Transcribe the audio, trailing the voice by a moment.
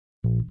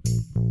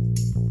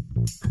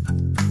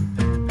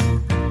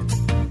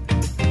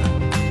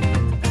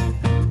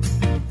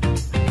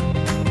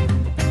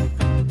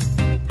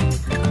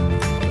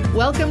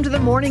Welcome to the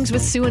Mornings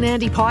with Sue and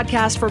Andy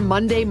podcast for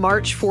Monday,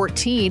 March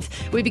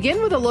 14th. We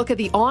begin with a look at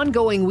the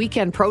ongoing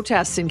weekend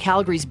protests in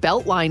Calgary's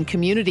Beltline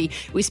community.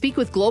 We speak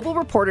with global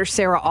reporter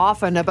Sarah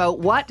Offen about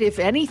what, if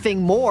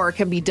anything more,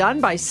 can be done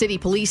by city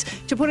police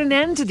to put an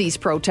end to these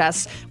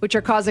protests, which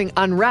are causing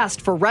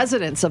unrest for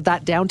residents of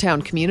that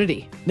downtown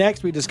community.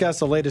 Next, we discuss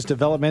the latest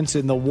developments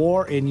in the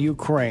war in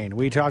Ukraine.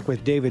 We talk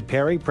with David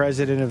Perry,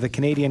 president of the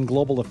Canadian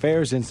Global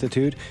Affairs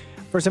Institute,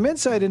 for some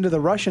insight into the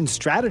Russian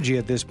strategy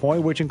at this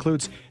point, which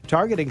includes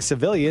targeting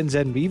civilians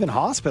and even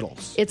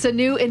hospitals. It's a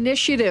new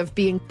initiative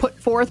being put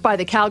forth by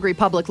the Calgary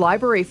Public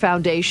Library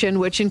Foundation,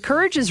 which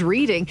encourages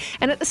reading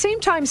and at the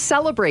same time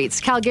celebrates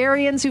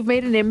Calgarians who've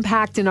made an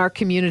impact in our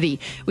community.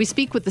 We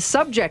speak with the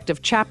subject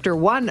of Chapter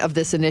 1 of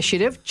this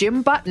initiative,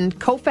 Jim Button,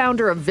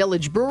 co-founder of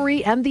Village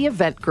Brewery and the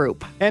Event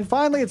Group. And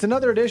finally, it's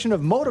another edition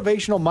of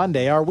Motivational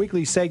Monday, our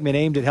weekly segment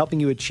aimed at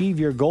helping you achieve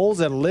your goals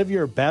and live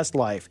your best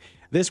life.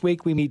 This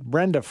week, we meet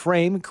Brenda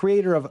Frame,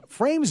 creator of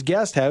Frame's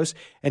Guest House,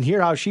 and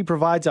hear how she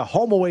provides a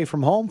home away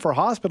from home for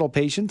hospital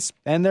patients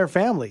and their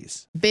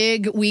families.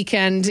 Big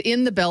weekend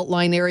in the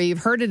Beltline area. You've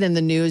heard it in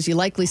the news. You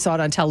likely saw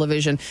it on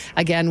television.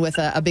 Again, with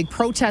a big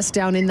protest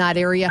down in that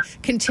area,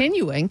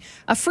 continuing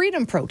a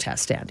freedom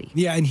protest, Andy.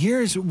 Yeah, and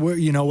here's where,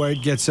 where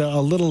it gets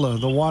a little,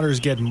 the waters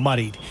get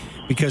muddied.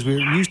 Because we're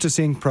used to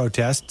seeing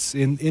protests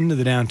into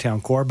the downtown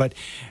core, but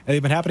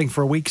they've been happening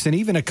for weeks and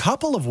even a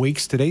couple of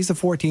weeks. Today's the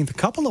 14th, a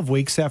couple of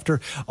weeks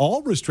after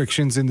all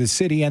restrictions in the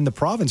city and the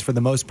province, for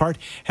the most part,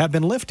 have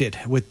been lifted.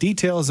 With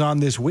details on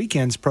this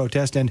weekend's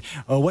protest and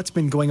what's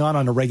been going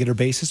on a regular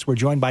basis, we're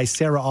joined by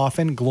Sarah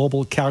Offen,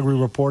 Global Calgary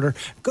reporter.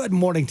 Good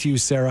morning to you,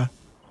 Sarah.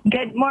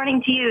 Good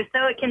morning to you.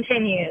 So it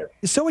continues.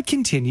 So it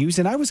continues,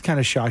 and I was kind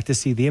of shocked to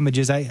see the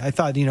images. I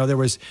thought, there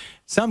was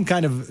some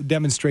kind of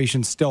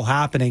demonstration still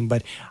happening,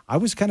 but I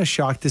was kind of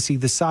shocked to see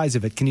the size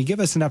of it. Can you give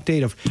us an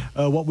update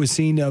of what was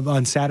seen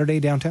on Saturday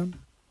downtown?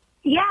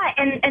 Yeah,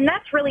 and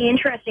that's really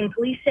interesting.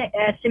 Police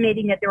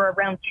estimating that there were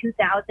around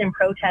 2,000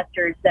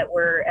 protesters that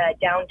were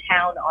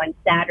downtown on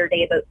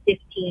Saturday. About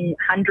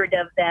 1,500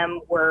 of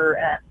them were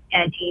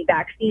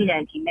anti-vaccine,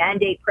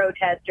 anti-mandate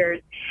protesters,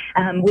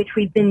 which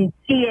we've been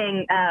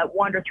seeing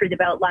wander through the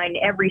Beltline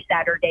every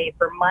Saturday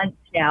for months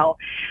now.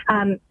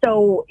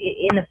 So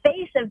in the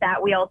face of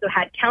that, we also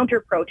had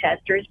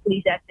counter-protesters,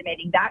 police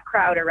estimating that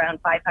crowd around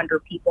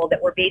 500 people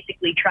that were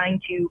basically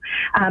trying to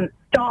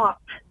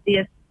stop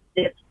this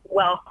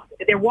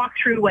they walked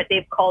through what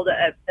they've called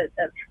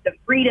the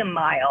Freedom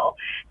Mile.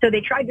 So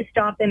they tried to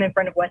stop them in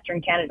front of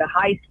Western Canada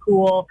High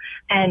School,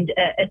 and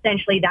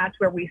essentially that's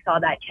where we saw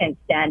that tense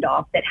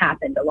standoff that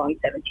happened along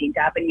 17th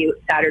Avenue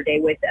Saturday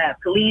with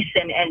police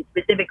and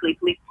specifically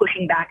police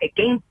pushing back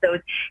against those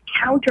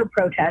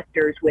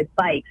counter-protesters with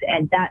bikes,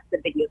 and that's the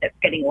video that's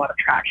getting a lot of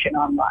traction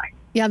online.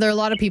 Yeah, there are a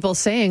lot of people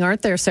saying,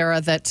 aren't there,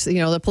 Sarah, that,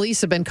 the police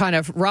have been kind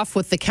of rough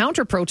with the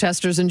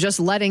counter-protesters and just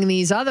letting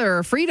these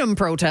other freedom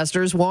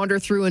protesters wander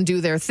through and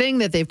do their thing,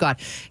 that they've got,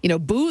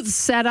 booths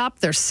set up,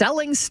 they're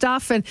selling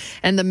stuff,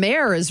 and the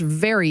mayor is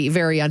very,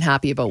 very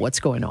unhappy about what's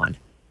going on.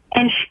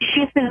 And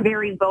she's been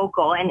very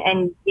vocal and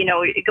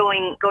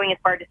going as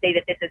far to say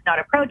that this is not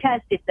a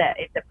protest, it's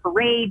a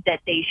parade, that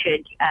they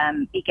should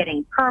be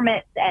getting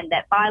permits and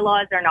that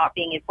bylaws are not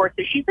being enforced.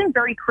 So she's been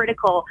very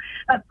critical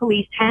of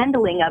police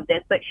handling of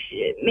this. But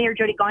Mayor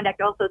Jyoti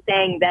Gondek also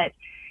saying that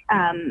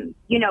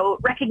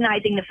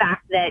recognizing the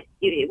fact that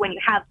when you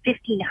have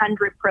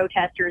 1,500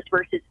 protesters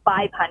versus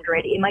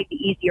 500, it might be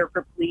easier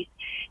for police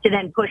to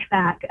then push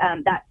back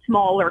that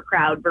smaller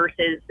crowd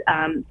versus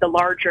the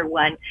larger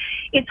one.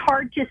 It's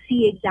hard to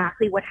see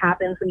exactly what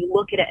happens when you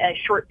look at a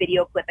short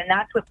video clip, and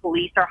that's what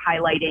police are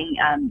highlighting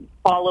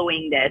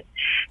following this.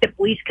 The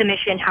police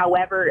commission,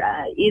 however,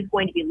 is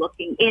going to be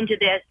looking into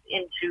this,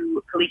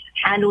 into police's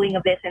handling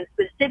of this, and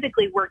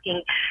specifically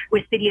working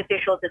with city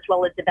officials as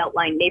well as the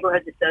Beltline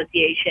Neighborhoods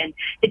Association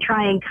to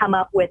try and come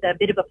up with a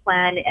bit of a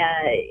plan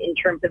in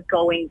terms of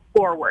going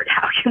forward.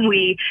 How can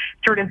we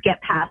sort of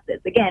get past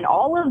this? Again,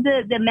 all of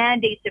the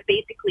mandates have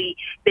basically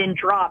been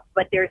dropped,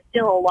 but there's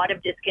still a lot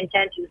of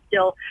discontent and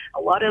still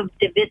a lot of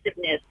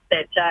divisiveness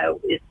that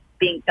is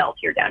being felt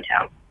here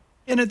downtown.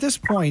 And at this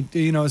point,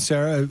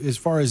 Sarah, as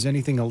far as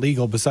anything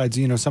illegal besides,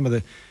 some of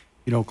the,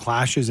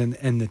 clashes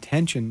and the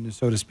tension,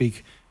 so to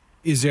speak,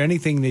 is there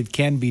anything that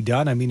can be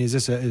done? I mean, is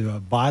this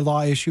a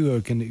bylaw issue,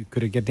 or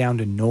could it get down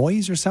to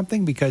noise or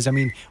something? Because,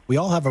 we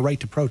all have a right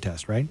to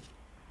protest, right?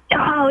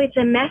 Oh, it's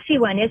a messy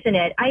one, isn't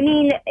it? I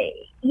mean,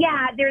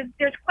 yeah,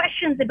 there's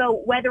questions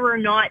about whether or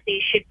not they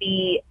should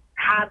be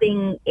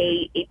having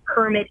a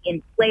permit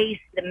in place.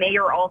 The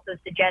mayor also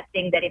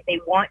suggesting that if they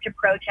want to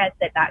protest,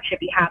 that should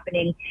be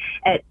happening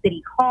at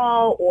City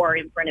Hall or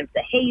in front of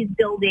the Hayes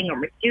Building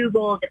or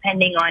McDougall,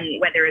 depending on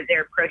whether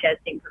they're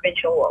protesting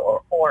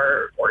provincial or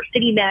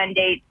city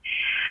mandates.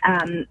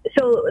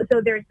 So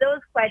there's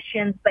those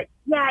questions, but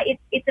yeah,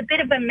 it's a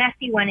bit of a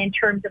messy one in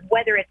terms of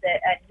whether it's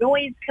a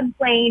noise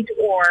complaint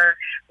or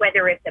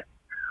whether it's a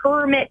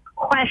permit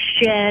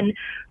question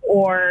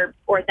or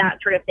that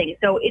sort of thing.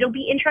 So it'll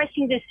be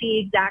interesting to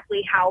see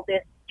exactly how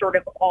this sort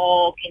of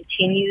all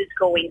continues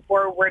going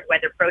forward,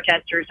 whether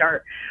protesters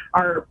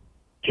are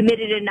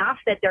committed enough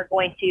that they're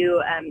going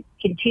to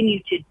continue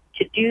to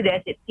do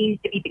this. It seems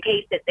to be the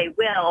case that they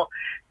will.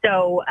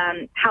 So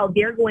how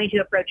they're going to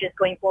approach this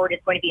going forward is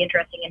going to be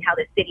interesting, and how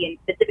the city and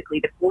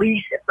specifically the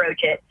police approach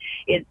it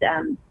is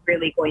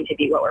really going to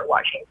be what we're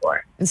watching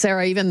for. And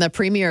Sarah, even the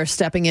premier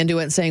stepping into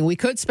it and saying we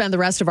could spend the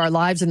rest of our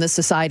lives in this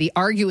society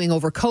arguing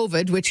over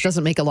COVID, which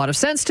doesn't make a lot of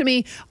sense to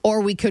me,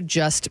 or we could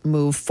just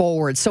move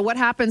forward. So what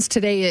happens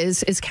today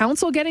is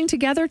council getting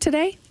together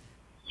today?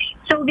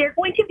 So they're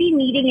going to be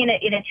meeting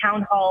in a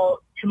town hall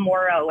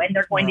tomorrow, and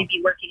they're going to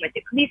be working with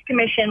the police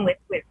commission, with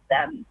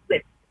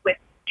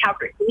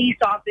Calgary police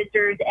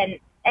officers,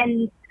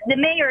 and the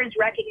mayor has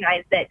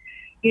recognized that,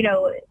 you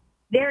know,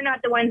 they're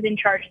not the ones in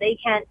charge. They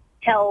can't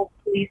tell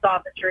police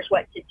officers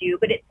what to do,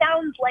 but it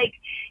sounds like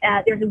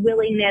there's a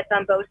willingness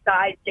on both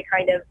sides to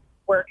kind of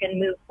work and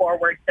move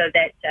forward so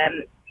that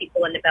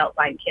people in the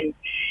Beltline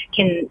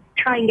can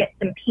try and get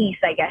some peace,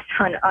 I guess,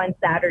 on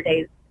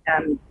Saturdays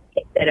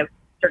instead of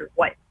sort of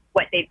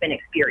what they've been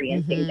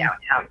experiencing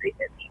downtown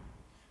recently.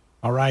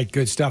 All right,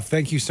 good stuff.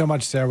 Thank you so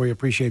much, Sarah. We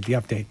appreciate the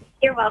update.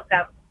 You're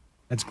welcome.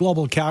 That's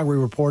Global Calgary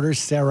reporter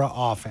Sarah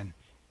Offen.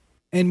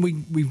 And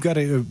we've got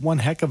one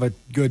heck of a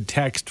good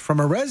text from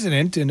a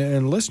resident and a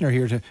listener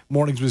here to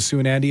Mornings with Sue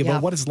and Andy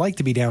about what it's like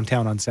to be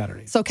downtown on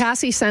Saturday. So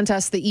Cassie sent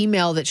us the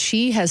email that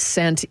she has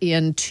sent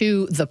in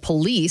to the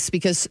police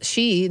because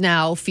she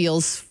now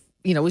feels,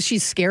 you know,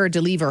 she's scared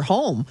to leave her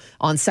home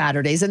on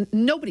Saturdays, and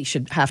nobody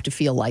should have to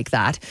feel like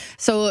that.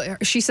 So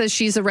she says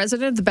she's a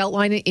resident of the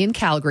Beltline in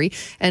Calgary,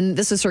 and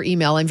this is her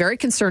email. I'm very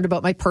concerned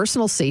about my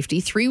personal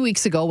safety. 3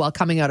 weeks ago, while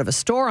coming out of a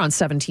store on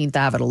 17th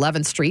Ave at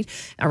 11th Street,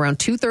 around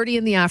 2:30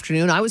 in the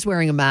afternoon, I was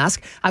wearing a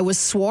mask. I was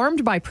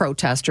swarmed by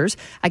protesters.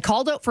 I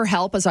called out for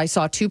help as I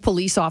saw two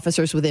police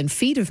officers within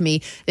feet of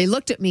me. They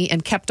looked at me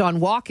and kept on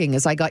walking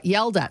as I got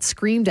yelled at,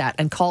 screamed at,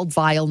 and called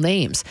vile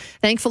names.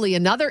 Thankfully,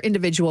 another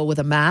individual with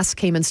a mask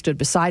came and stood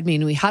beside me,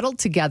 and we huddled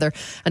together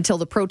until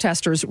the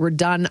protesters were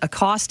done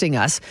accosting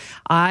us.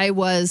 I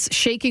was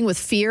shaking with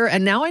fear,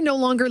 and now I no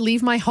longer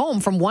leave my home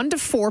from 1 to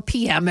 4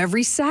 p.m.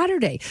 every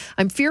Saturday.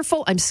 I'm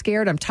fearful. I'm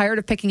scared. I'm tired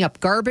of picking up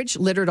garbage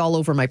littered all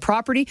over my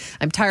property.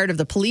 I'm tired of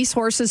the police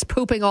horses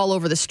pooping all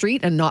over the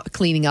street and not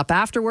cleaning up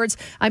afterwards.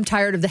 I'm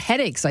tired of the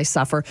headaches I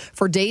suffer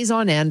for days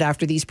on end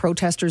after these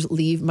protesters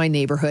leave my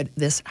neighborhood.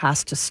 This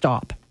has to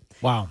stop.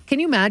 Wow. Can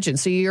you imagine?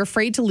 So you're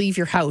afraid to leave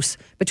your house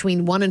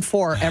between 1 and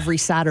 4 every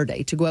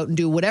Saturday to go out and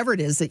do whatever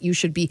it is that you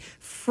should be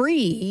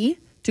free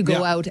to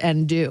go out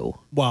and do.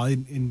 Well,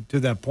 and to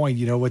that point,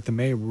 you know, with the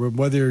mayor,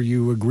 whether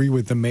you agree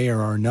with the mayor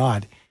or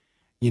not,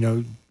 you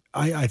know,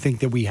 I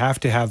think that we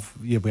have to have,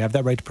 we have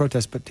that right to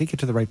protest, but take it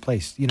to the right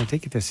place. You know,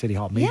 take it to City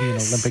Hall, maybe an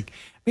Olympic,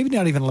 maybe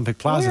not even Olympic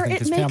Plaza,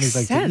 because families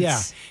like that. Yeah.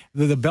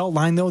 The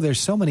Beltline, though, there's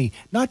so many,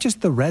 not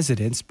just the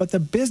residents, but the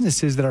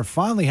businesses that are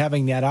finally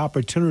having that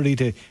opportunity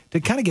to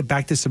kind of get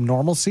back to some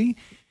normalcy.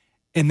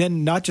 And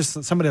then not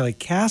just somebody like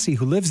Cassie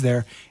who lives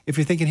there. If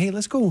you're thinking, hey,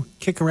 let's go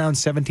kick around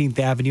 17th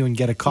Avenue and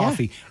get a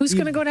coffee. Yeah. Who's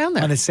going to go down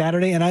there? On a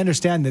Saturday? And I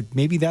understand that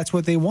maybe that's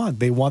what they want.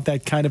 They want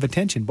that kind of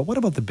attention. But what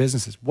about the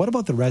businesses? What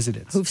about the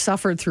residents? Who've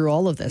suffered through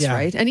all of this,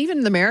 right? And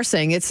even the mayor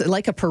saying it's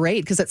like a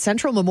parade, because at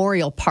Central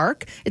Memorial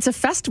Park, it's a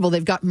festival.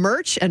 They've got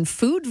merch and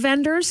food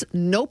vendors,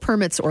 no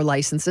permits or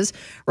licenses.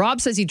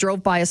 Rob says he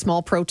drove by a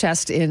small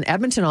protest in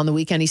Edmonton on the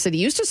weekend. He said he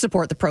used to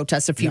support the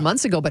protests a few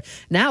months ago, but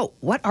now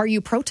what are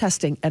you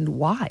protesting and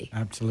why?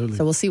 Absolutely.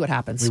 So we'll see what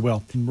happens. We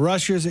will.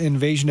 Russia's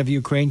invasion of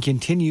Ukraine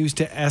continues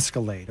to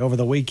escalate. Over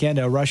the weekend,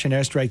 a Russian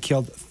airstrike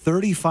killed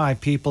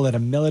 35 people at a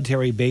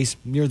military base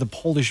near the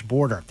Polish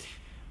border.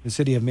 The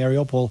city of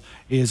Mariupol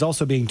is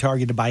also being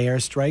targeted by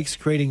airstrikes,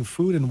 creating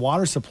food and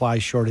water supply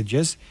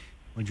shortages.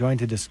 We're joined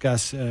to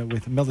discuss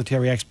with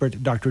military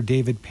expert Dr.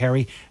 David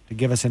Perry to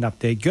give us an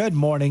update. Good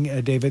morning,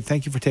 David.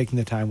 Thank you for taking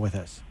the time with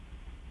us.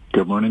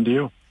 Good morning to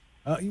you.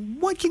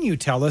 What can you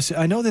tell us?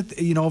 I know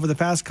that, you know, over the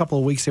past couple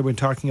of weeks, they've been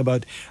talking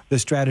about the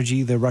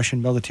strategy the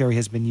Russian military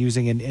has been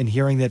using and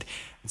hearing that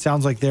it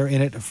sounds like they're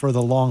in it for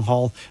the long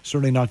haul,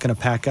 certainly not going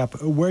to pack up.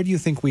 Where do you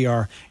think we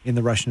are in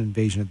the Russian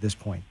invasion at this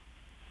point?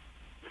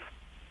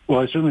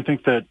 Well, I certainly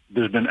think that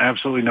there's been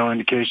absolutely no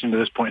indication to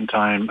this point in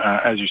time,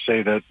 as you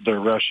say, that the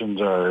Russians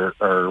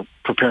are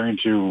preparing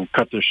to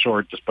cut this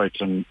short despite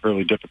some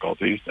early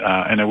difficulties.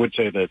 And I would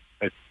say that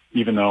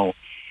even though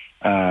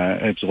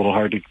it's a little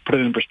hard to put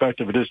it in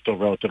perspective, it is still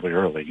relatively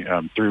early.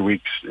 3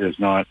 weeks is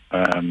not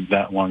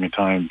that long a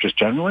time just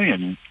generally,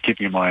 and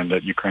keeping in mind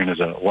that Ukraine is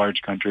a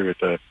large country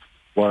with a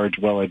large,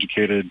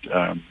 well-educated,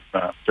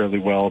 fairly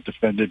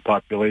well-defended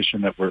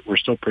population, that we're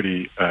still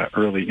pretty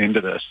early into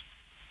this.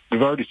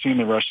 We've already seen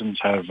the Russians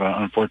have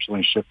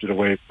unfortunately shifted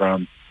away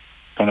from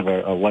kind of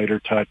a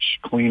lighter touch,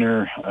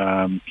 cleaner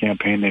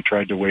campaign they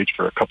tried to wage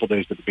for a couple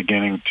days at the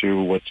beginning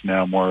to what's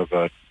now more of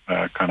a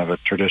kind of a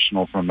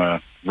traditional, from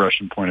a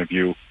Russian point of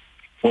view,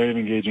 way of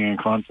engaging in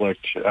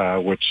conflict,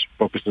 which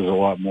focuses a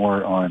lot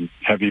more on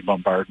heavy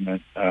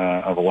bombardment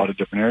of a lot of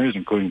different areas,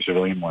 including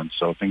civilian ones.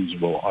 So things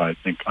will, I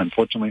think,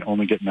 unfortunately,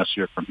 only get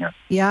messier from here.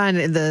 Yeah,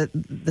 and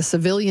the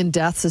civilian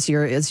deaths, as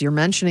you're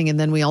mentioning, and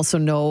then we also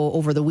know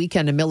over the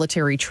weekend a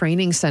military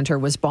training center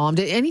was bombed.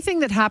 Anything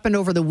that happened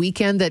over the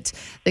weekend that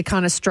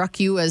kind of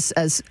struck you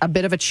as a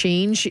bit of a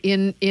change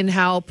in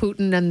how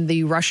Putin and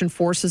the Russian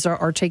forces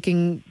are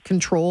taking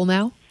control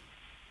now?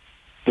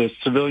 The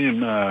civilian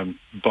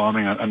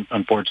bombing,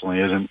 unfortunately,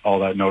 isn't all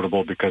that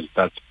notable because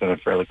that's been a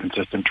fairly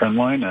consistent trend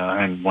line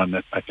and one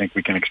that I think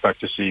we can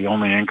expect to see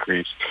only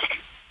increase.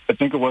 I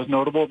think it was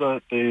notable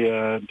that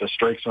the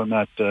strikes on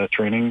that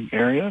training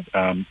area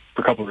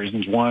for a couple of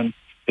reasons. One,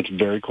 it's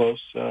very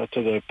close to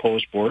the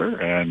Polish border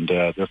and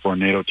therefore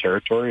NATO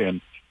territory.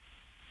 And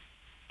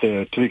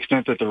to the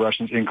extent that the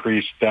Russians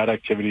increased that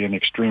activity in the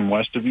extreme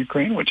west of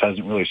Ukraine, which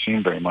hasn't really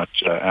seen very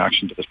much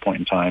action to this point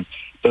in time,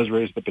 does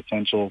raise the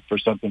potential for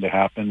something to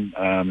happen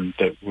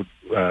that would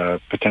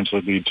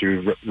potentially lead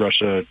to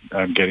Russia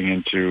getting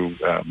into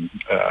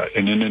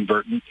an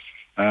inadvertent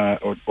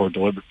or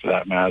deliberate, for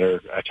that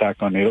matter, attack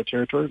on NATO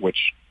territory,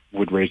 which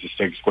would raise the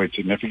stakes quite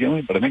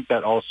significantly. But I think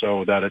that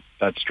also that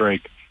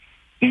strike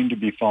seemed to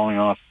be falling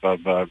off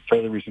of a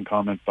fairly recent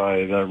comment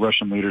by the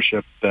Russian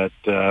leadership that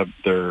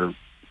they're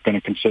going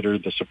to consider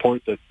the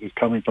support that is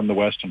coming from the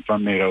West and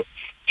from NATO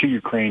to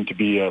Ukraine to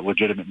be a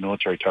legitimate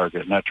military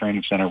target. And that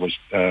training center was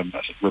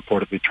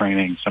reportedly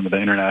training some of the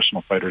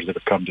international fighters that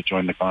have come to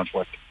join the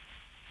conflict.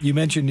 You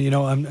mentioned,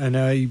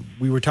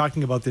 we were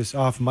talking about this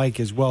off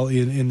mic as well,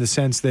 in the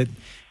sense that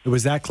it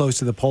was that close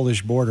to the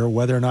Polish border,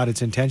 whether or not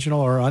it's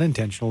intentional or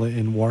unintentional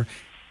in war.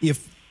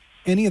 If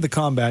any of the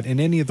combat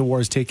and any of the war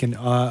is taken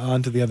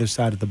onto the other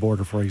side of the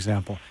border, for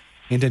example,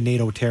 into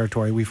NATO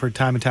territory. We've heard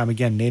time and time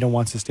again, NATO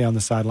wants to stay on the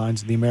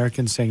sidelines. The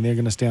Americans saying they're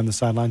going to stay on the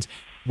sidelines.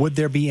 Would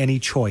there be any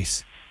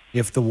choice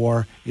if the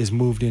war is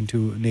moved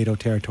into NATO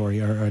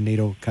territory or a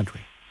NATO country?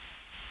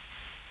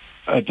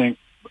 I think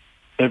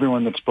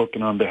everyone that's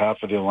spoken on behalf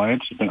of the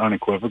alliance has been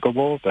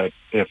unequivocal that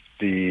if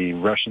the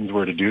Russians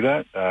were to do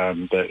that,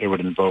 that it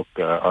would invoke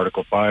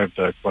Article 5,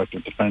 the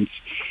collective defense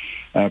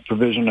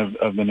provision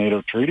of the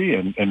NATO treaty,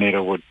 and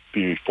NATO would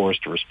be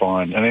forced to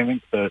respond. And I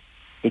think that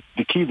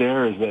the key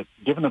there is that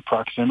given the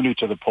proximity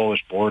to the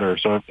Polish border,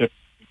 so if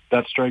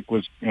that strike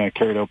was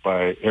carried out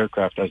by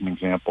aircraft, as an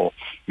example,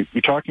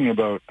 you're talking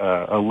about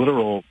a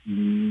literal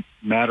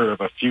matter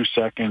of a few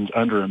seconds,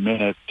 under a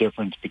minute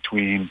difference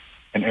between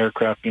an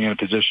aircraft being in a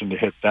position to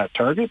hit that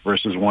target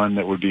versus one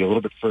that would be a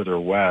little bit further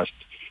west.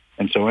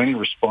 And so any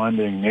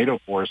responding NATO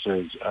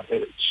forces,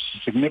 it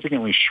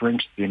significantly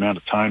shrinks the amount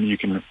of time you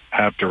can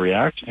have to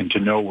react and to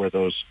know where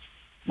those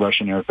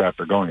Russian aircraft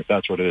are going, if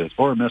that's what it is,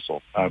 or a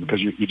missile, because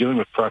you're dealing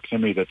with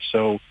proximity that's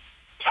so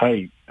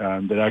tight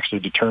that actually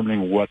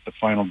determining what the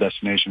final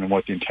destination and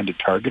what the intended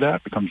target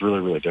at becomes really,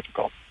 really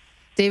difficult.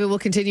 David, we'll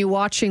continue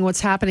watching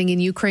what's happening in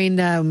Ukraine.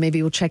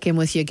 Maybe we'll check in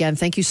with you again.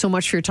 Thank you so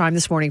much for your time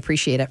this morning.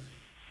 Appreciate it.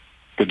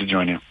 Good to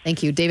join you.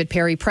 Thank you. David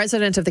Perry,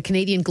 president of the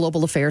Canadian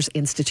Global Affairs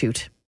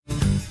Institute.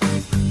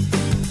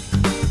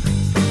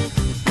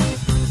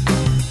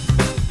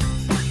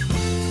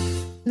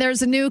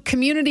 There's a new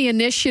community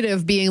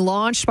initiative being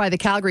launched by the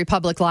Calgary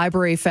Public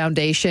Library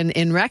Foundation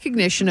in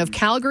recognition of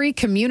Calgary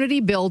community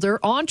builder,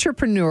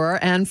 entrepreneur,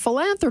 and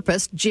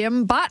philanthropist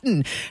Jim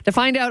Button. To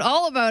find out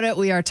all about it,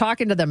 we are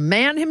talking to the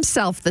man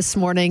himself this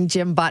morning,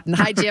 Jim Button.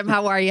 Hi, Jim.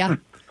 How are you?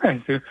 Hi,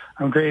 Sue.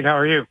 I'm great. How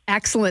are you?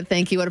 Excellent.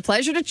 Thank you. What a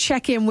pleasure to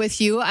check in with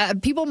you.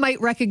 People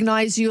might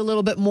recognize you a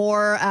little bit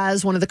more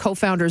as one of the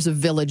co-founders of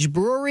Village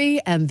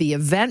Brewery and the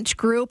Event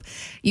Group.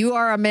 You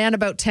are a man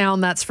about town,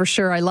 that's for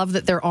sure. I love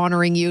that they're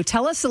honoring you.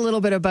 Tell us a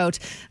little bit about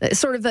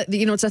sort of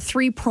it's a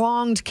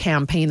three-pronged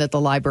campaign that the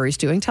library's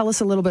doing. Tell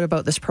us a little bit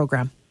about this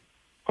program.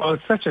 Well,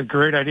 it's such a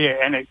great idea.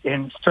 And it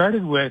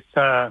started with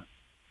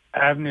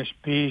Avnish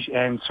Bij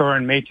and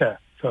Soren Mehta.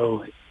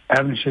 So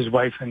Avnish's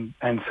wife and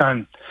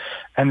son.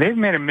 And they've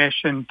made a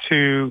mission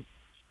to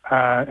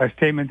a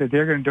statement that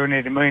they're going to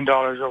donate $1 million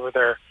over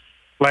their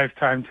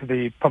lifetime to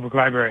the public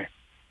library.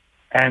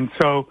 And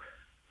so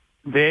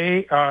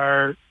they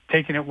are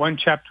taking it one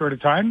chapter at a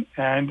time.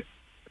 And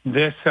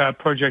this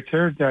project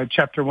here,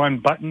 Chapter 1,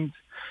 Buttons,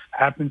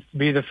 happens to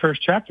be the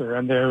first chapter.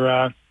 And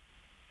they've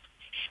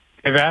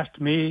asked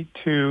me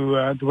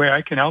to, the way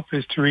I can help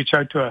is to reach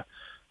out to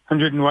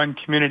 101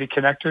 community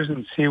connectors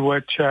and see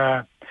which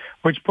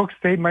books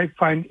they might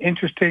find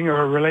interesting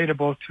or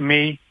relatable to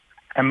me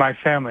and my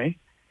family.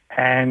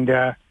 And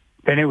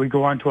then it would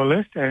go on to a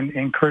list and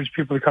encourage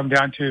people to come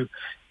down to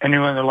any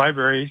one of the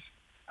libraries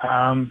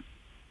and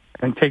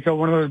take out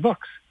one of those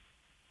books.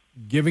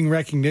 Giving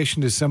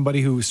recognition to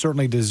somebody who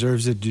certainly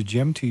deserves it, to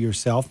Jim, to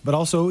yourself, but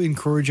also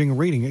encouraging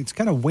reading. It's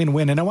kind of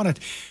win-win. And I want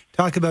to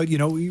talk about,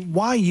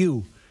 why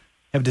you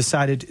have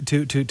decided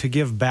to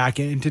give back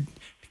and to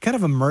kind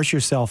of immerse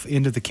yourself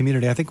into the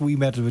community. I think we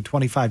met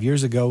 25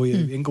 years ago,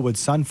 Inglewood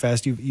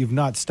Sunfest. You've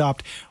not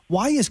stopped.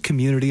 Why is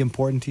community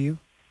important to you?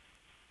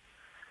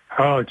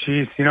 Oh,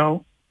 geez.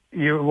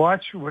 you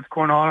watch what's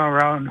going on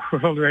around the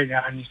world right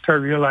now, and you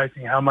start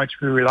realizing how much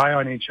we rely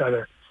on each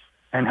other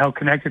and how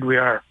connected we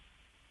are.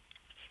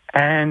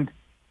 And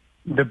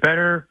the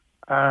better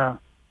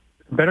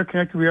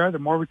connected we are, the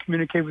more we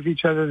communicate with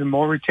each other, the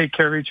more we take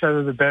care of each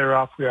other, the better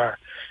off we are.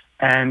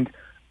 And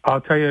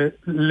I'll tell you,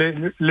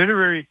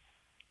 literary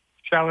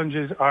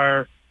challenges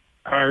are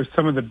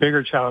some of the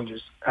bigger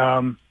challenges.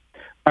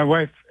 My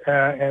wife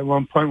at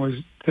one point was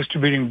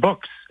distributing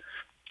books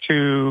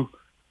to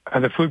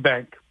the food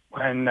bank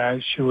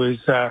when she was,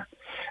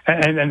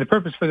 and the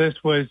purpose for this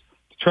was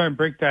to try and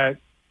break that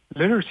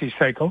literacy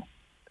cycle.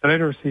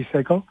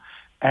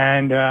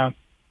 And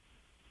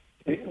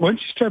once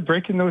you start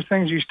breaking those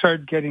things, you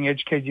start getting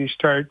educated. You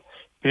start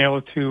being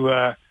able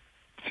to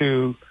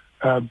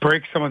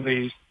break some of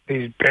these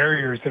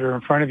barriers that are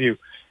in front of you.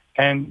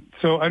 And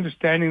so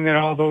understanding that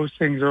all those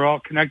things are all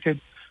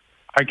connected,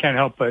 I can't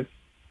help but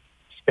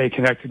stay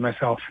connected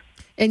myself.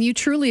 And you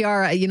truly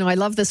are. I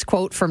love this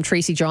quote from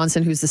Tracy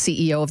Johnson, who's the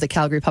CEO of the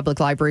Calgary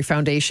Public Library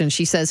Foundation.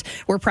 She says,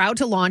 "We're proud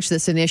to launch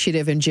this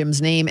initiative in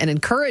Jim's name and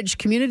encourage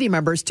community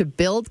members to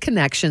build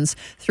connections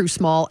through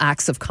small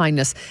acts of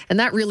kindness." And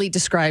that really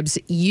describes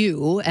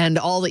you and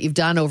all that you've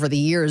done over the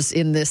years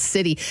in this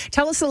city.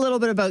 Tell us a little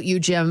bit about you,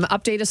 Jim.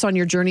 Update us on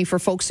your journey for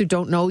folks who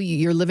don't know.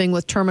 You're living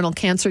with terminal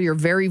cancer. You're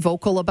very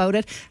vocal about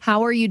it.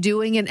 How are you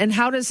doing? And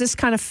how does this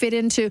kind of fit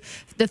into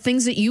the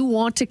things that you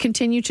want to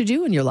continue to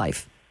do in your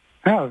life?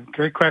 Oh,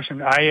 great question.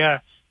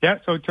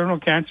 So terminal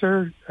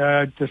cancer,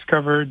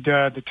 discovered,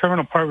 the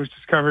terminal part was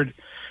discovered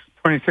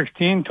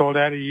 2016, told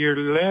I had a year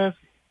to live,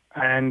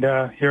 and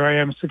here I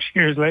am 6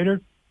 years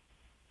later.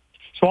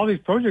 So all these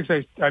projects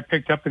I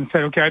picked up and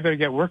said, okay, I better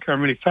get working on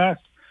them really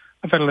fast.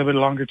 I've had a little bit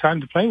longer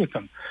time to play with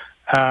them.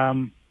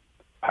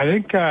 I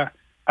think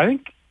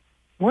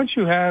once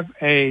you have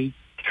a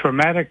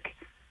traumatic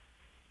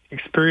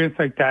experience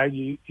like that,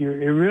 it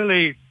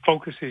really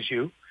focuses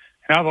you.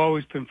 And I've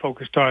always been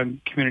focused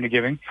on community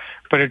giving,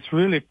 but it's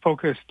really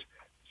focused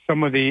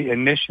some of the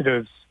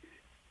initiatives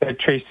that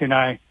Tracy and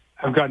I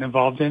have gotten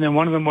involved in. And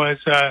one of them was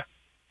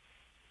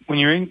when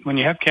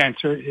you have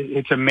cancer,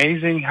 it's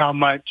amazing how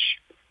much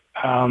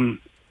the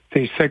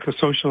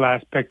psychosocial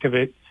aspect of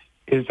it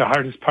is the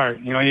hardest part.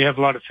 You have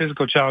a lot of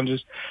physical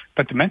challenges,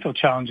 but the mental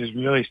challenges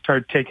really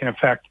start taking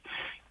effect.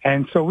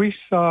 And so we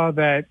saw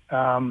that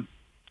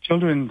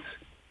children's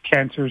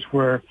cancers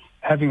were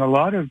having a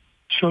lot of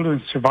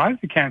children survive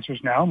the cancers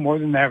now more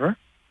than ever,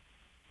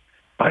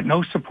 but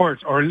no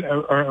supports or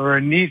a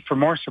need for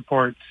more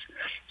supports.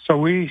 So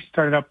we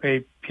started up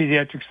a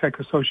pediatric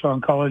psychosocial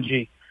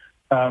oncology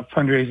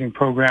fundraising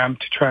program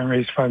to try and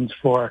raise funds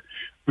for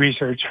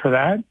research for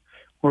that.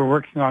 We're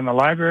working on the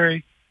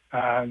library.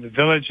 The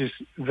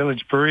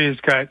Village Brewery has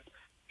got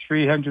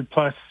 300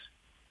 plus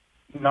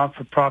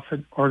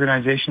not-for-profit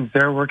organizations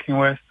they're working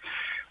with.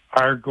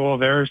 Our goal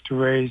there is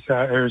to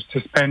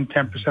spend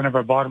 10% of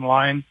our bottom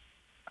line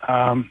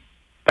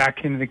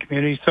back into the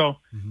community. So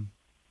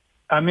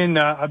I've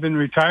been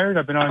retired.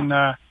 I've been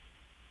on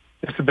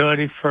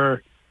disability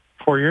for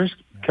 4 years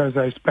because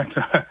I spent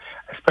a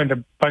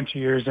bunch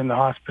of years in the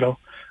hospital.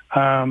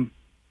 And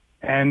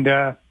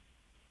I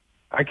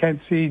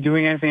can't see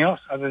doing anything else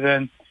other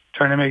than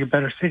trying to make a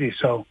better city.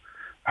 So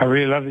I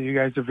really love that you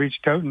guys have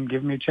reached out and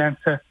given me a chance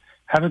to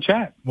have a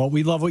chat. Well,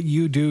 we love what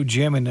you do,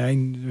 Jim, and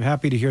I'm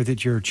happy to hear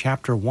that you're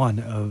chapter one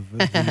of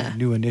the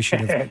new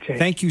initiative.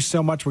 Thank you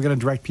so much. We're going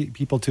to direct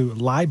people to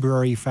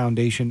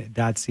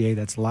libraryfoundation.ca.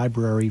 That's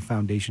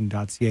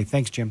libraryfoundation.ca.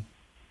 Thanks, Jim.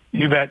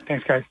 You bet.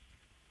 Thanks, guys.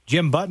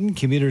 Jim Button,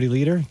 community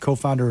leader,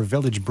 co-founder of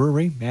Village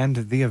Brewery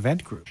and the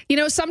Event Group.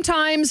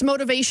 Sometimes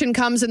motivation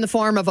comes in the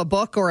form of a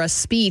book or a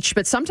speech,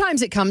 but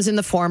sometimes it comes in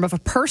the form of a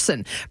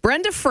person.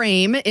 Brenda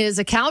Frame is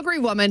a Calgary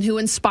woman who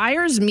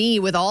inspires me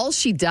with all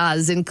she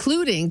does,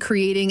 including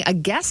creating a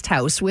guest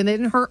house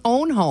within her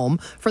own home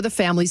for the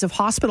families of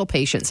hospital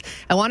patients.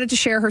 I wanted to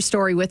share her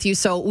story with you,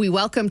 so we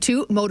welcome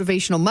to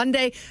Motivational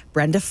Monday,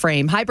 Brenda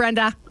Frame. Hi,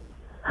 Brenda.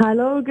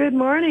 Hello, good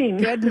morning.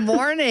 Good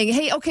morning.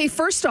 Hey, okay,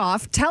 first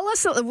off, tell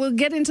us, we'll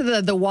get into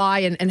the why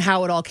and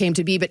how it all came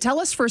to be, but tell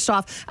us first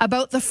off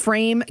about the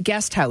Frame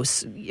Guest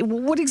House.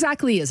 What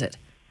exactly is it?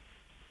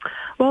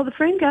 Well, the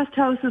Frame Guest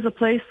House is a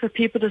place for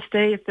people to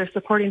stay if they're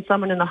supporting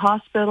someone in the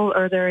hospital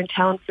or they're in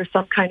town for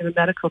some kind of a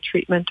medical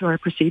treatment or a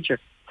procedure.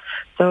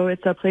 So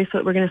it's a place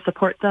that we're going to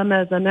support them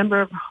as a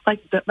member of,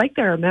 like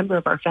they're a member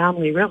of our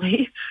family,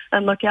 really,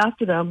 and look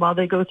after them while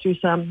they go through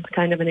some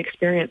kind of an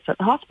experience at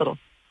the hospital.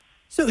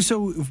 So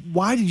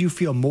why did you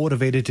feel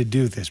motivated to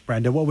do this,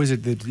 Brenda? What was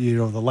it that,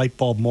 the light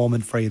bulb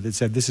moment for you that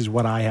said, this is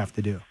what I have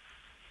to do?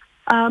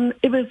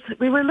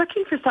 We were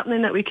looking for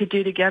something that we could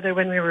do together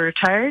when we were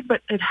retired,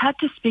 but it had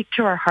to speak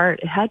to our heart.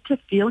 It had to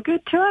feel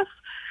good to us.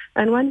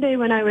 And one day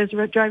when I was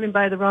driving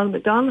by the Ronald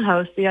McDonald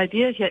House, the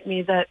idea hit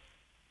me that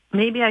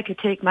maybe I could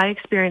take my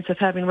experience of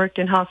having worked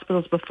in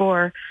hospitals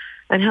before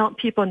and help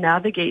people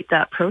navigate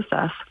that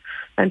process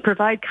and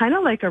provide kind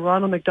of like a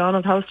Ronald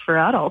McDonald House for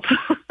adults.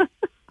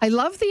 I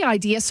love the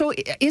idea. So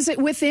is it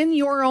within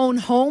your own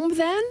home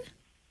then?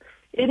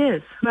 It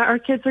is. Our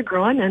kids are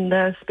growing, and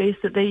the space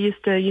that they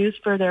used to use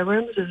for their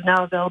rooms is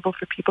now available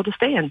for people to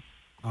stay in.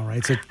 All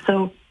right.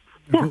 So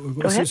yeah,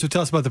 go ahead. So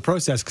tell us about the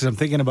process, because I'm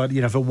thinking about,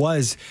 if it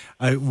was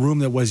a room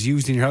that was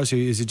used in your house,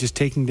 is it just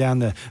taking down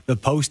the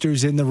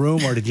posters in the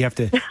room, or did you have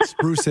to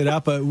spruce it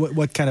up?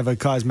 What kind of a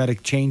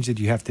cosmetic change did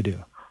you have to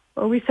do?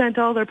 Well, we sent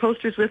all their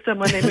posters with them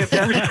when they moved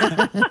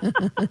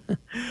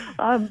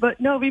out.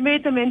 But no, we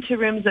made them into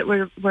rooms that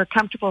were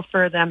comfortable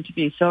for them to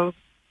be. So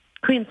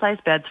queen-size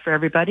beds for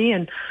everybody,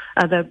 and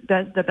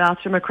the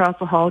bathroom across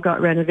the hall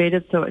got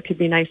renovated so it could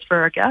be nice for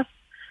our guests.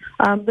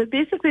 But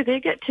basically, they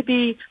get to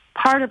be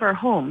part of our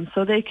home,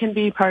 so they can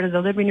be part of the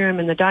living room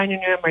and the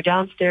dining room or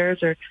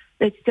downstairs, or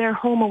it's their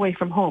home away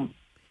from home.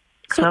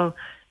 So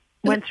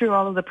went through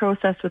all of the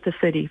process with the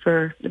city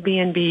for the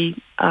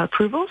B&B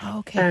approvals,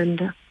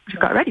 and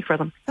got ready for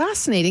them.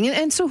 Fascinating.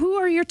 And so who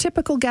are your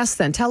typical guests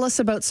then? Tell us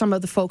about some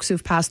of the folks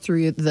who've passed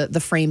through the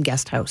Frame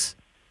Guest House.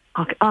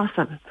 Okay,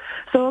 awesome.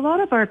 So a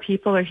lot of our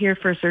people are here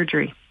for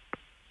surgery.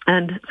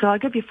 And so I'll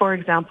give you 4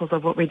 examples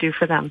of what we do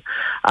for them.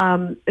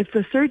 If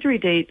the surgery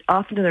date,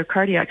 often their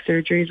cardiac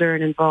surgeries or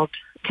an involved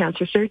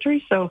cancer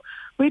surgery. So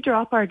we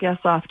drop our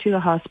guests off to the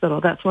hospital.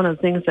 That's one of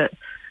the things that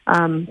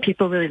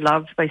people really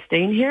love by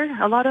staying here.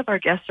 A lot of our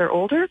guests are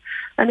older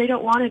and they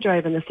don't want to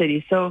drive in the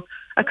city. So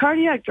a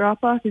cardiac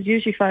drop-off is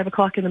usually 5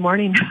 o'clock in the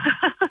morning.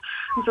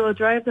 So we'll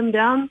drive them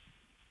down,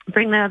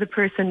 bring the other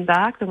person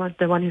back, the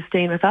one who's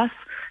staying with us,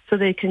 so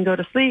they can go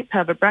to sleep,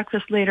 have a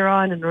breakfast later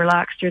on, and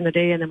relax during the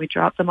day, and then we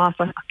drop them off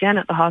again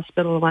at the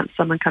hospital once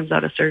someone comes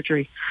out of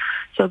surgery.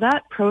 So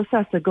that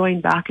process of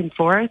going back and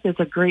forth is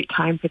a great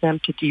time for them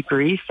to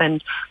debrief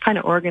and kind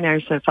of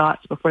organize their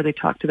thoughts before they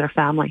talk to their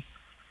family.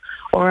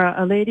 Or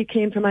a lady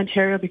came from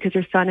Ontario because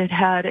her son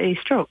had a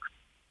stroke,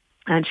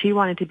 and she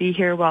wanted to be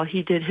here while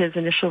he did his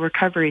initial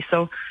recovery.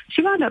 So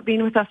she wound up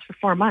being with us for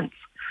 4 months.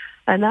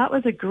 And that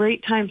was a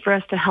great time for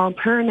us to help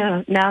her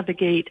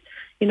navigate,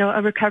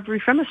 a recovery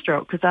from a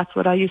stroke, because that's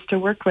what I used to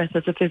work with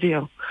as a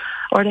physio.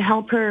 Or to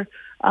help her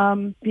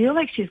feel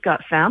like she's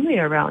got family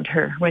around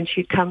her when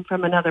she'd come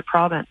from another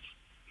province.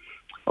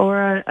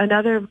 Or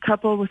another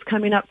couple was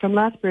coming up from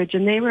Lethbridge,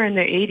 and they were in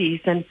their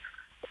 80s. And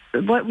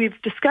what we've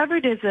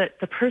discovered is that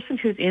the person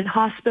who's in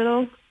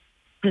hospital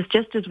is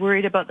just as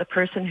worried about the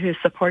person who's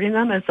supporting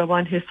them as the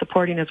one who's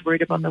supporting is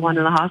worried about the one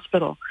in the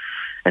hospital.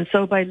 And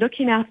so by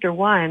looking after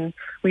one,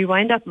 we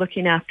wind up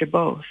looking after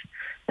both.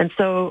 And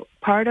so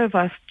part of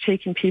us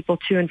taking people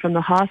to and from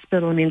the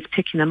hospital means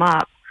picking them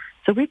up.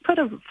 So we put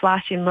a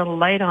flashing little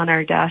light on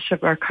our dash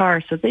of our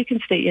car so they can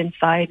stay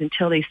inside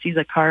until they see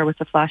the car with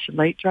the flashing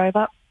light drive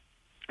up.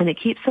 And it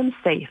keeps them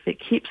safe. It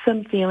keeps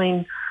them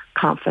feeling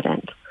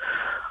confident.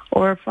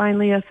 Or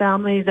finally, a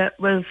family that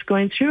was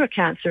going through a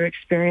cancer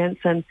experience,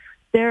 and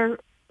their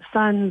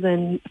sons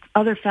and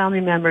other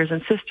family members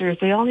and sisters,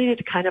 they all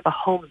needed kind of a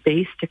home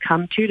base to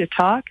come to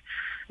talk.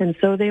 And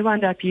so they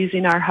wound up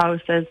using our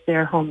house as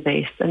their home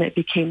base, and it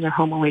became their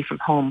home away from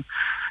home.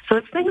 So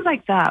it's things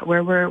like that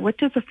where what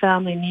does a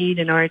family need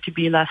in order to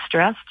be less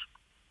stressed?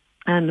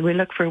 And we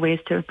look for ways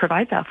to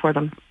provide that for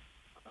them.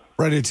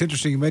 Right. It's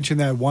interesting. You mentioned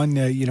that one,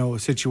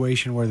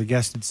 situation where the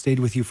guest had stayed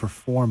with you for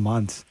 4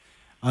 months.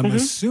 I'm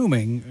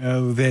assuming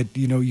that,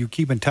 you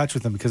keep in touch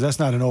with them, because that's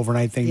not an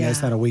overnight thing. Yeah.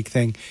 That's not a week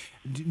thing.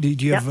 Do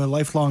you have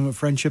lifelong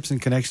friendships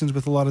and connections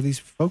with a lot of these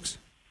folks?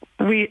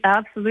 We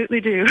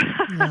absolutely do.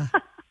 Yeah.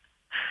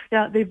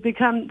 Yeah, they've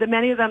become,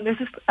 many of them,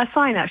 there's a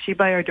sign actually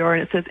by our door,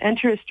 and it says,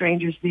 "Enter as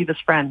strangers, leave as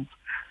friends."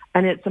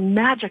 And it's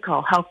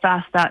magical how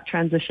fast that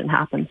transition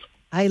happens.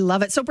 I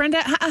love it. So,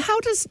 Brenda, how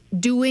does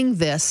doing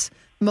this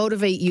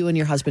motivate you and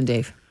your husband,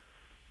 Dave?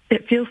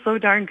 It feels so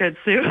darn good,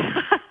 Sue.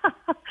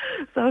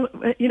 So,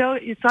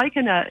 it's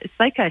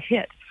like a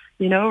hit,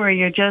 where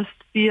you just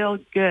feel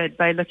good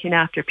by looking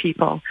after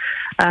people.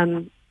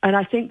 And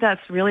I think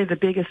that's really the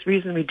biggest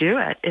reason we do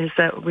it, is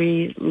that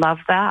we love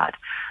that.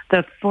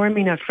 The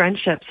forming of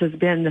friendships has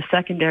been the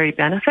secondary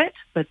benefit,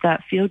 but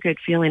that feel-good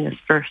feeling is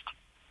first.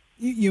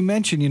 You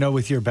mentioned,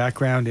 with your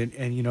background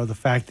and the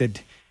fact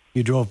that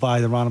you drove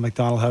by the Ronald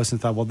McDonald House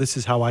and thought, well, this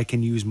is how I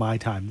can use my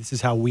time. This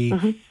is how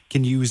we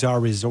can use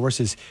our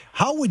resources.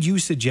 How would you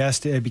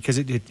suggest, because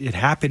it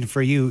happened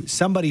for you,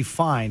 somebody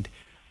find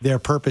their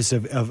purpose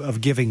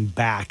of giving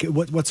back?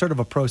 What sort of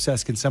a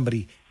process can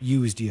somebody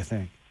use, do you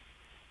think?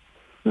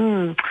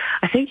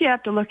 I think you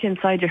have to look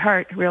inside your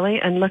heart,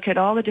 really, and look at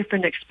all the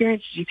different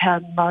experiences you've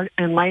had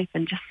in life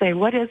and just say,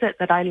 what is it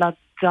that I love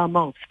the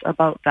most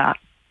about that?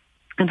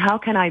 And how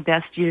can I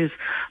best use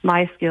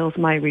my skills,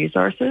 my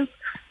resources?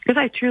 Because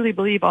I truly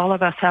believe all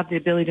of us have the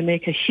ability to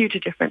make a huge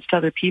difference to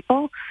other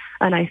people.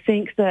 And I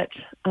think that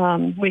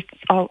it's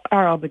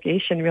our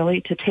obligation,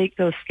 really, to take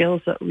those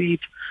skills that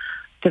we've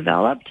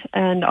developed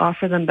and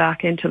offer them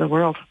back into the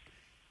world.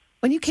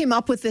 When you came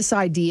up with this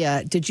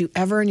idea, did you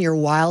ever in your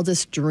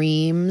wildest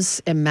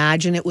dreams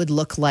imagine it would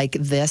look like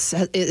this?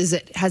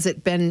 Has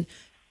it been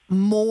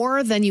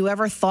more than you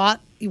ever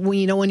thought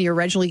when you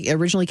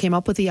originally came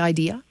up with the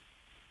idea?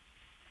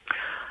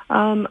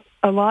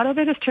 A lot of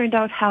it has turned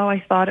out how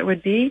I thought it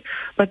would be,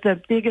 but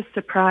the biggest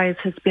surprise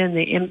has been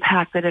the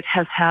impact that it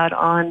has had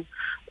on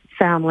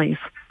families.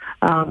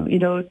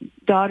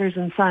 Daughters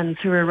and sons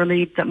who are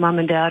relieved that mom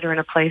and dad are in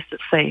a place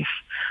that's safe.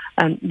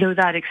 And though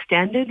that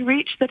extended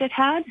reach that it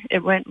had,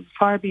 it went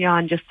far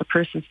beyond just the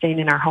person staying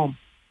in our home.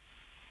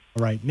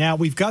 All right. Now,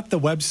 we've got the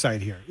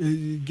website here.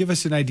 Give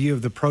us an idea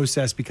of the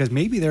process, because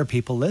maybe there are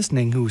people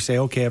listening who say,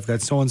 okay, I've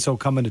got so-and-so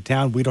coming to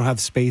town. We don't have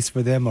space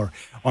for them. Or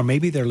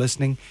maybe they're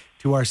listening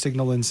to our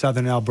signal in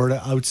southern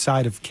Alberta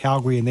outside of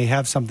Calgary, and they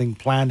have something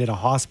planned at a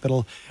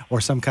hospital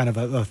or some kind of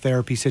a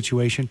therapy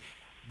situation.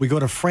 We go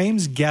to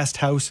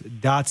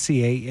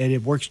framesguesthouse.ca, and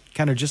it works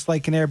kind of just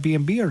like an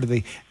Airbnb, or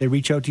do they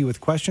reach out to you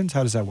with questions?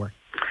 How does that work?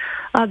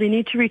 They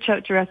need to reach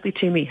out directly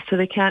to me, so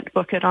they can't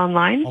book it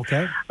online.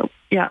 Okay.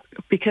 Yeah,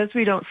 because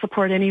we don't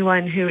support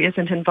anyone who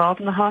isn't involved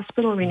in the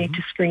hospital, we need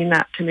to screen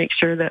that to make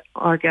sure that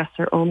our guests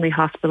are only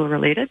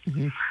hospital-related.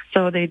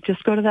 So they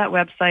just go to that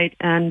website,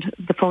 and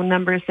the phone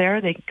number is there.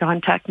 They can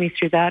contact me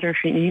through that or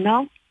through an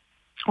email,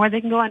 or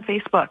they can go on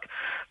Facebook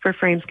for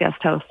Frames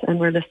Guest House, and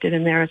we're listed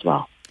in there as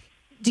well.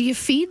 Do you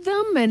feed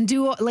them and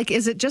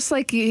is it just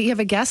like you have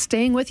a guest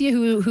staying with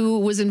you who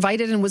was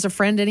invited and was a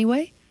friend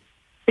anyway?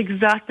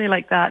 Exactly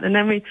like that. And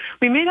then we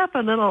made up a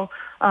little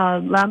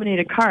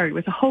laminated card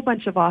with a whole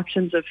bunch of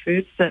options of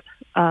foods that,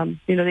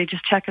 they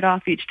just check it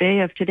off each day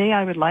of today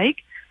I would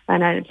like,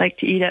 and I'd like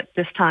to eat at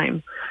this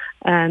time.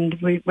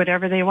 And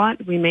whatever they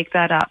want, we make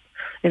that up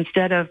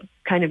instead of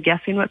kind of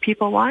guessing what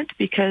people want,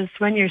 because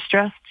when you're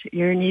stressed,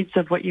 your needs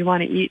of what you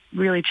want to eat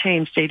really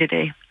change day to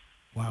day.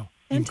 Wow.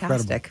 Fantastic.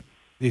 Incredible.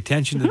 The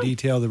attention to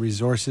detail, the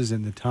resources,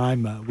 and the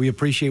time. We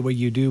appreciate what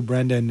you do,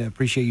 Brenda, and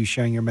appreciate you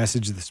sharing your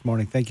message this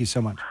morning. Thank you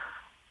so much.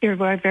 You're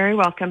very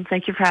welcome.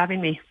 Thank you for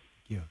having me.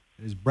 Thank you.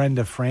 There's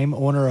Brenda Frame,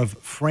 owner of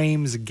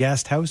Frames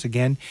Guest House.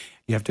 Again,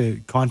 you have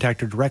to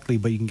contact her directly,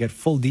 but you can get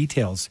full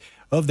details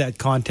of that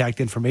contact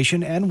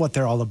information and what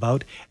they're all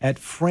about at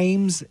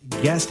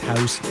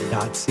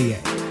framesguesthouse.ca.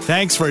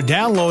 Thanks for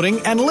downloading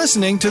and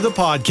listening to the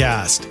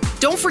podcast.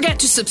 Don't forget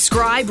to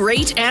subscribe,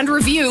 rate, and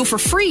review for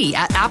free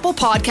at Apple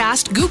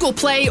Podcast, Google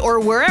Play,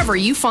 or wherever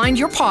you find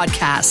your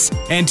podcasts.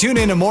 And tune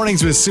in to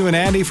Mornings with Sue and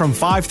Andy from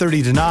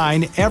 5:30 to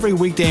 9 every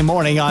weekday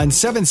morning on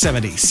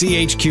 770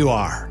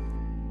 CHQR.